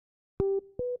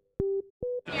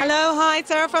Hello, hi,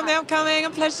 Sarah from The Upcoming. A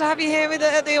pleasure to have you here with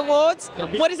the awards.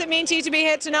 What does it mean to you to be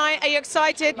here tonight? Are you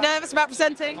excited, nervous about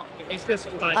presenting?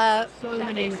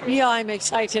 Yeah, I'm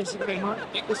excited.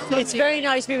 It's very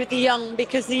nice to be with the young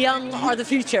because the young are the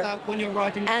future.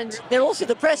 And they're also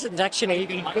the present,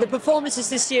 actually. The performances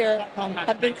this year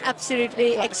have been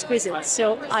absolutely exquisite.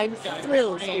 So I'm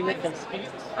thrilled to be with them.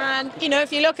 And, you know,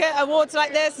 if you look at awards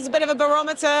like this, it's a bit of a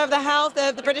barometer of the health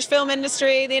of the British film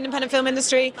industry, the independent film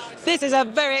industry. This is a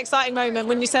very exciting moment,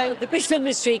 wouldn't you say? The British film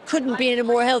industry couldn't be in a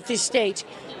more healthy state,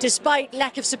 despite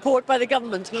lack of support by the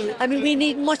government. I mean, we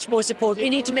need much more support. We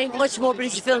need to make much more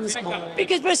British films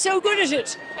because we're so good at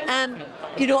it.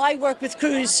 You know, I work with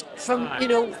crews from, you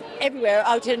know, everywhere,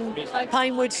 out in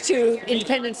Pinewood to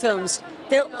independent films.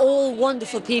 They're all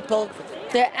wonderful people.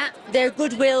 Their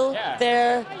goodwill,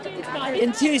 their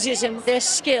enthusiasm, their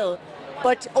skill.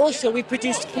 But also we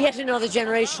produced yet another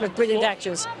generation of brilliant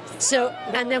actors. So,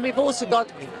 and then we've also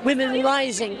got women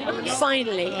rising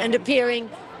finally and appearing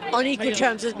on equal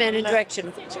terms as men in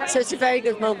direction. So it's a very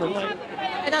good moment.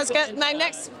 And my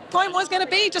next point was going to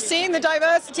be just seeing the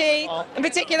diversity, in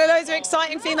particular loads of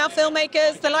exciting female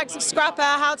filmmakers, the likes of Scrapper,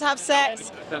 How to Have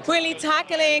Sex, really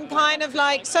tackling kind of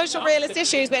like social realist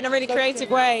issues but in a really creative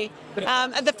way.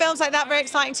 Are the films like that very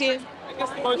exciting to you?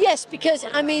 Yes, because,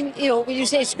 I mean, you know, when you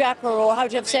say Scrapper or How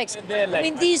to Have Sex, I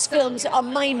mean, these films are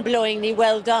mind-blowingly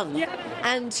well done.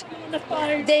 And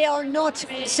they are not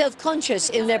self-conscious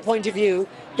in their point of view.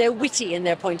 They're witty in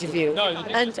their point of view.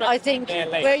 And I think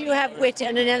where you have wit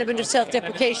and an element of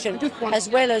self-deprecation, as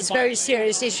well as very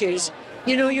serious issues,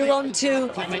 you know, you're on to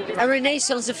a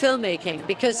renaissance of filmmaking,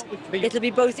 because it'll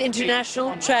be both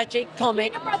international, tragic,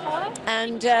 comic,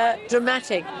 and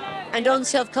dramatic, and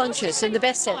unself-conscious in the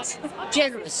best sense,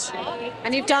 generous.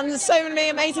 And you've done so many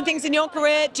amazing things in your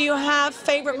career. Do you have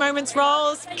favourite moments,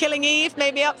 roles? Killing Eve,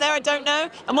 maybe up there, I don't know.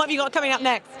 And what have you got coming up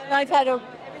next? I've had a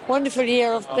wonderful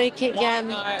year of making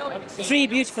 3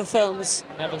 beautiful films.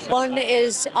 One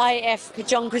is IF with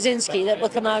John Krasinski that will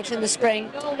come out in the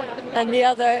spring, and the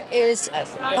other is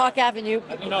Park Avenue,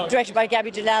 directed by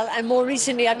Gabby Dalal, and more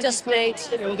recently I've just made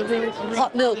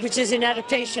Hot Milk, which is an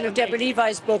adaptation of Deborah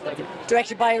Levi's book,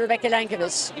 directed by Rebecca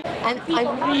Lankovitz. And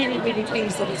I'm really, really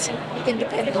pleased that it's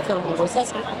independent film awards.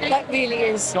 That really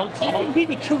is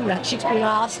really cool, actually, to be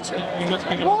asked.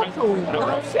 More cool.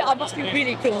 I must be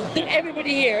really cool. Everybody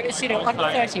here is, you know, under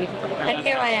 30, and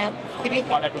here I am.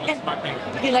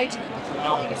 Delighted.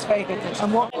 It's very good.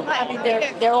 And I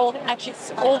mean, they're all actually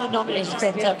all the nominations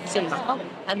they've ever seen,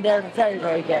 and they're very,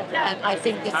 very good. And I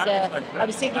think it's. I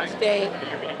was thinking today,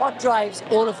 what drives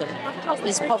all of them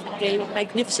is probably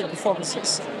magnificent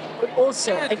performances, but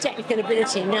also a technical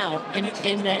ability now in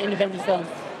independent film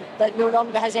that no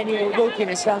longer has any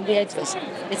ropiness around the edges.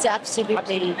 It's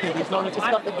absolutely, it's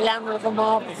got the glamour of a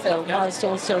Marvel film whilst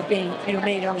also being, you know,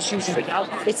 made on a shoestring.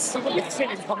 It's a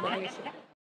brilliant combination.